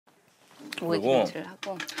오이김치를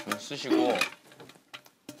하고. 쓰시고.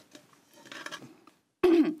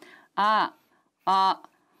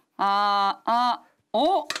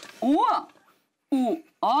 우와,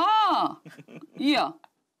 이야,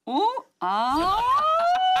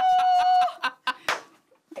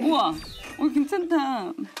 우와,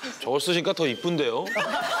 괜찮다. 저거 쓰니까 더 이쁜데요?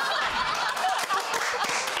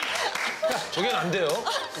 저겐 안 돼요?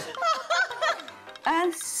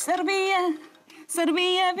 사르비아,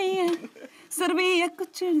 사르비아 비아, 사르비아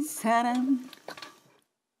꽃을 사랑.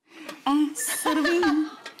 사르비아,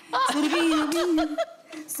 사르비아 비아,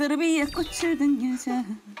 사르비아 꽃을 든 여자.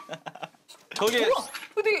 저게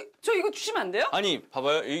근데 저 이거 주시면 안 돼요? 아니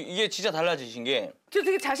봐봐요. 이게 진짜 달라지신 게 저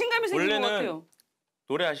되게 자신감이 생긴 것 같아요. 원래는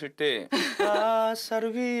노래하실 때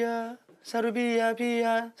사르비아 사르비아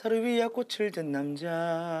비아 사르비아 꽃을 든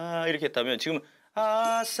남자 이렇게 했다면 지금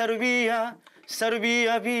사르비아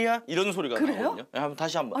사르비아 비아 이런 소리가 그래요? 나거든요. 한번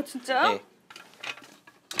다시 한번. 진짜요? 네.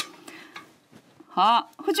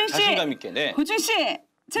 호중 씨. 자신감 있게. 네. 호중 씨,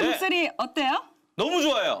 제 네. 목소리 어때요? 너무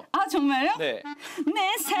좋아요. 정말요? 네.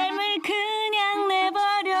 내 삶을 그냥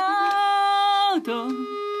내버려도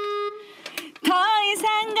더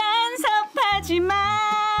이상 간섭하지 마.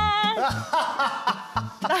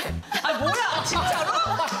 뭐야, 진짜로?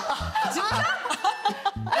 진짜?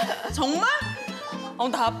 정말?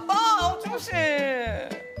 나빠, 호중 씨.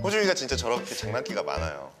 호중이가 진짜 저렇게 장난기가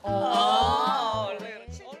많아요. 원래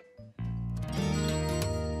그렇지.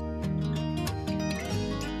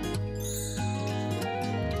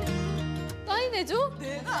 사인해줘?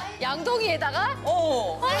 양동이에다가?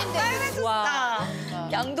 사인해줬다. 와,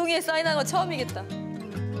 양동이에 사인한 거 처음이겠다.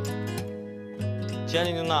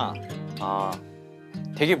 지안이 누나,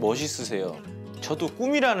 되게 멋있으세요. 저도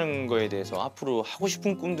꿈이라는 거에 대해서 앞으로 하고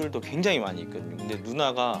싶은 꿈들도 굉장히 많이 있거든요. 근데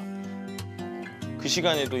누나가 그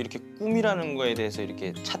시간에도 이렇게 꿈이라는 거에 대해서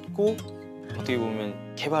이렇게 찾고 어떻게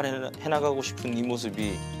보면 개발해 나가고 싶은 이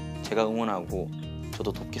모습이 제가 응원하고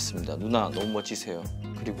저도 돕겠습니다. 누나 너무 멋지세요.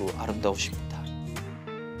 그리고 아름다우십니다.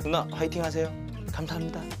 누나 화이팅 하세요.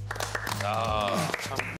 감사합니다. 야, 참.